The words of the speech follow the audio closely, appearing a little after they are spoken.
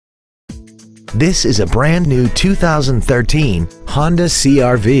This is a brand new 2013 Honda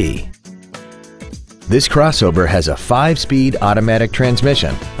CR-V. This crossover has a 5-speed automatic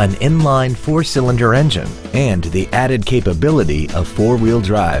transmission, an inline 4-cylinder engine, and the added capability of 4-wheel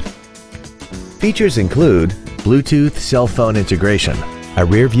drive. Features include Bluetooth cell phone integration, a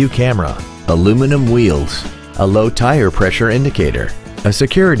rear-view camera, aluminum wheels, a low tire pressure indicator, a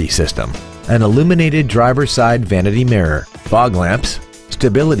security system, an illuminated driver's side vanity mirror, fog lamps,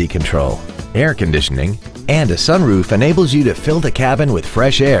 stability control, air conditioning, and a sunroof enables you to fill the cabin with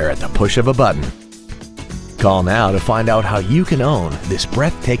fresh air at the push of a button. Call now to find out how you can own this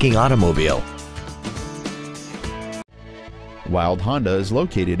breathtaking automobile. Wilde Honda is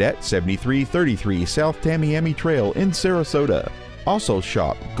located at 7333 South Tamiami Trail in Sarasota. Also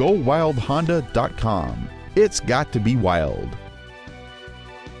shop GoWildeHonda.com. It's got to be wild.